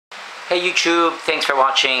Hey YouTube, thanks for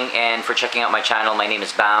watching and for checking out my channel. My name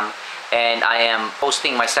is Bam and I am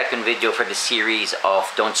posting my second video for the series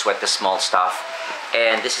of Don't Sweat the Small Stuff.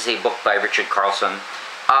 And this is a book by Richard Carlsons.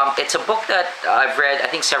 It's a book that I've read I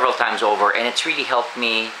think several times over, and it's really helped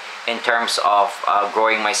me in terms of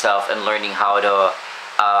growing myself and learning how to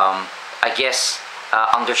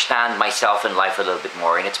understand myself and life a little bit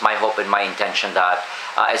more. And it's my hope and my intention that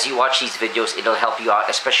as you watch these videos, it'll help you out,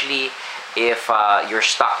 especially if you're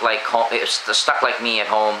stuck like me at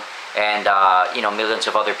home, and you know, millions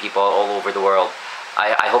of other people all over the world.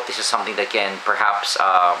 I hope this is something that can perhaps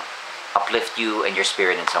uplift you and your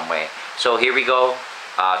spirit in some way. So here we go,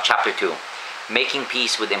 chapter 2, making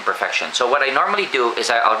peace with imperfection. So what I normally do is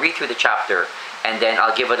I'll read through the chapter and then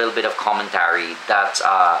I'll give a little bit of commentary that's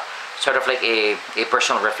sort of like a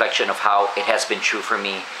personal reflection of how it has been true for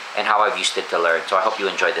me and how I've used it to learn. So I hope you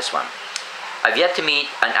enjoy this one. I've yet to meet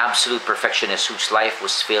an absolute perfectionist whose life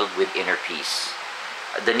was filled with inner peace.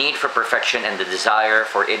 The need for perfection and the desire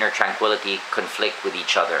for inner tranquility conflict with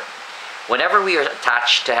each other. Whenever we are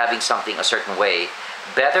attached to having something a certain way,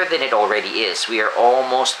 better than it already is, we are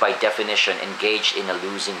almost by definition engaged in a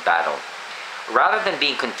losing battle. Rather than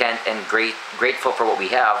being content and grateful for what we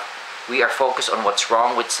have, we are focused on what's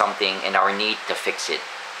wrong with something and our need to fix it.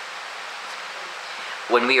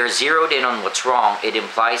 When we are zeroed in on what's wrong, it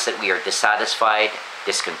implies that we are dissatisfied,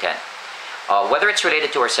 discontent. Whether it's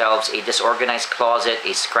related to ourselves, a disorganized closet,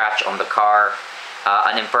 a scratch on the car,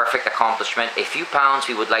 an imperfect accomplishment, a few pounds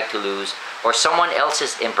we would like to lose, or someone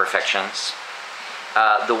else's imperfections,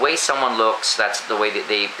 the way someone looks, that's the way that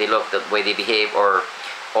they look, the way they behave or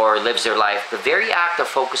lives their life. The very act of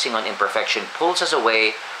focusing on imperfection pulls us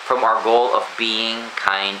away from our goal of being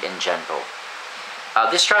kind and gentle.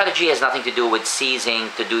 This strategy has nothing to do with ceasing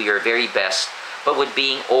to do your very best, but with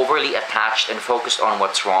being overly attached and focused on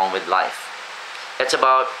what's wrong with life. It's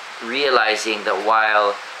about realizing that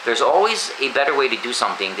while there's always a better way to do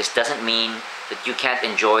something, this doesn't mean that you can't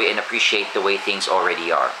enjoy and appreciate the way things already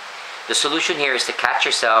are. The solution here is to catch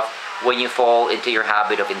yourself when you fall into your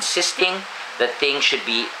habit of insisting that things should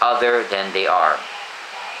be other than they are.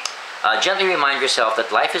 Gently remind yourself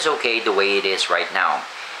that life is okay the way it is right now.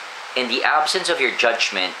 In the absence of your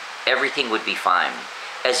judgment, everything would be fine.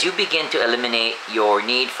 As you begin to eliminate your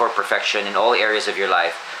need for perfection in all areas of your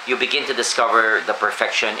life, you begin to discover the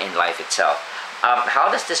perfection in life itself. How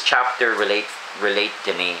does this chapter relate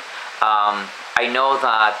to me? I know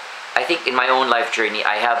that I think in my own life journey,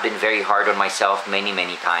 I have been very hard on myself many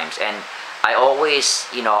times. And I always,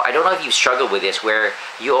 you know, I don't know if you struggle with this, where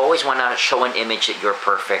you always want to show an image that you're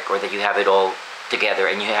perfect or that you have it all together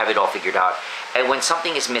and you have it all figured out. And when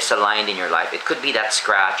something is misaligned in your life, it could be that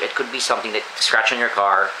scratch, it could be something that scratch on your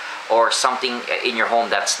car, or something in your home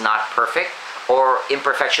that's not perfect, or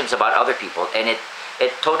imperfections about other people, and it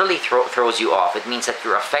totally throws you off. It means that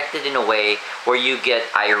you're affected in a way where you get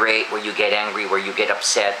irate, where you get angry, where you get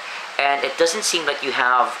upset, and it doesn't seem like you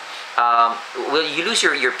have well, you lose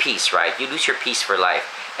your peace, right? You lose your peace for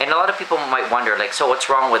life. And a lot of people might wonder, like, so what's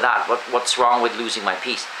wrong with that? What's wrong with losing my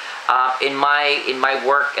peace? In my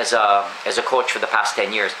work as a coach for the past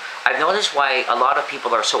 10 years, I've noticed why a lot of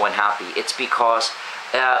people are so unhappy. It's because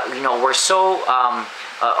you know, we're so I'm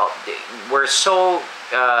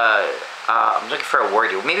looking for a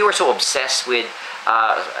word here. Maybe we're so obsessed with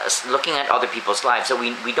looking at other people's lives that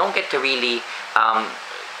we don't get to really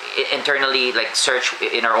internally like search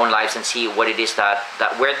in our own lives and see what it is that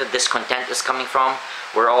where the discontent is coming from,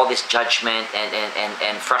 where all this judgment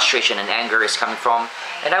and frustration and anger is coming from.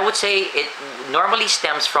 And I would say it normally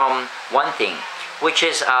stems from one thing, which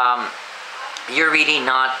is you're really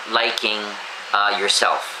not liking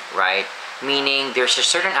yourself, right? Meaning there's a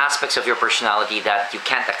certain aspects of your personality that you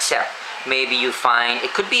can't accept. Maybe you find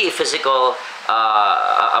it could be a physical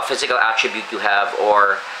attribute you have,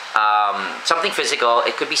 or something physical.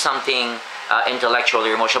 It could be something intellectual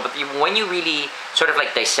or emotional. But when you really sort of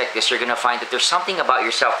like dissect this, you're gonna find that there's something about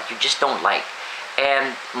yourself that you just don't like.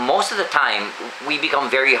 And most of the time, we become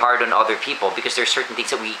very hard on other people because there's certain things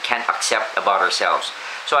that we can't accept about ourselves.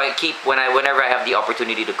 So I keep, whenever I have the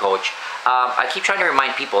opportunity to coach, I keep trying to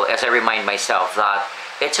remind people, as I remind myself, that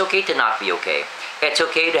it's okay to not be okay. It's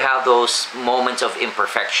okay to have those moments of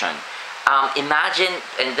imperfection. Imagine,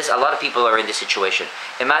 and a lot of people are in this situation,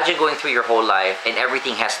 imagine going through your whole life and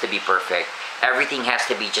everything has to be perfect. Everything has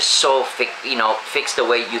to be just so fixed the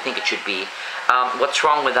way you think it should be. What's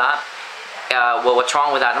wrong with that? Well, what's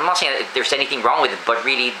wrong with that? I'm not saying that there's anything wrong with it, but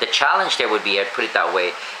really the challenge there would be, I'd put it that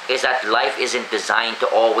way, is that life isn't designed to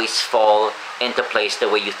always fall into place the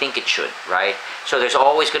way you think it should, right? So there's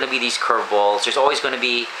always going to be these curveballs. There's always going to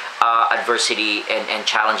be adversity and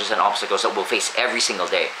challenges and obstacles that we'll face every single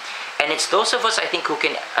day. And it's those of us, I think, who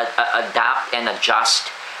can adapt and adjust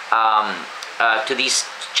to these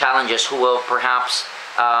challenges, who will perhaps,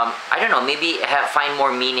 I don't know, maybe find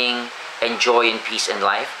more meaning and joy and peace in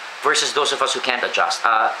life, versus those of us who can't adjust.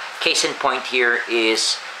 Case in point here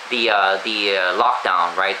is the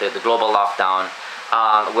lockdown, right? The global lockdown,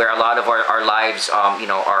 where a lot of our lives,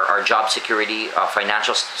 our job security,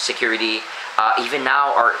 financial security, even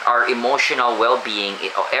now our emotional well-being,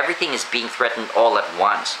 everything is being threatened all at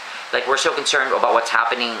once. Like, we're so concerned about what's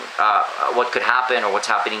happening, what could happen or what's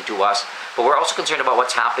happening to us, but we're also concerned about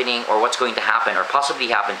what's happening or what's going to happen or possibly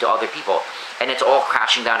happen to other people. And it's all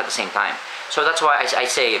crashing down at the same time. So that's why I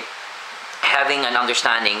say having an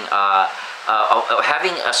understanding,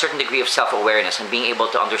 having a certain degree of self-awareness and being able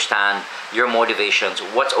to understand your motivations,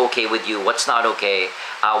 what's okay with you, what's not okay,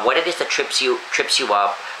 what it is that trips you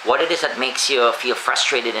up, what it is that makes you feel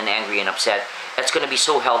frustrated and angry and upset. It's going to be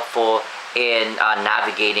so helpful in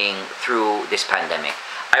navigating through this pandemic.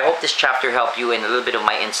 I hope this chapter helped you in a little bit of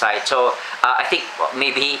my insight. So I think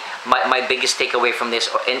maybe my biggest takeaway from this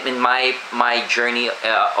in my journey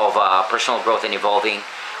of personal growth and evolving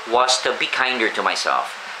was to be kinder to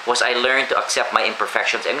myself. Was I learned to accept my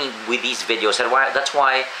imperfections. I mean, with these videos, that's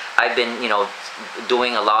why I've been,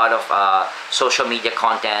 doing a lot of social media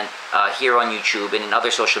content here on YouTube and in other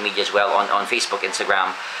social media as well, on Facebook,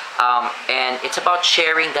 Instagram. And it's about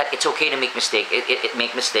sharing that it's okay to make mistakes.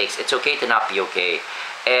 Make mistakes. It's okay to not be okay,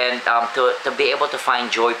 and to be able to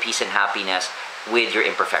find joy, peace, and happiness with your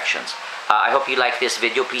imperfections. I hope you like this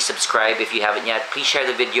video. Please subscribe if you haven't yet. Please share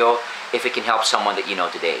the video if it can help someone that you know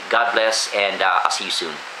today. God bless, and I'll see you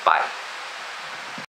soon. Bye.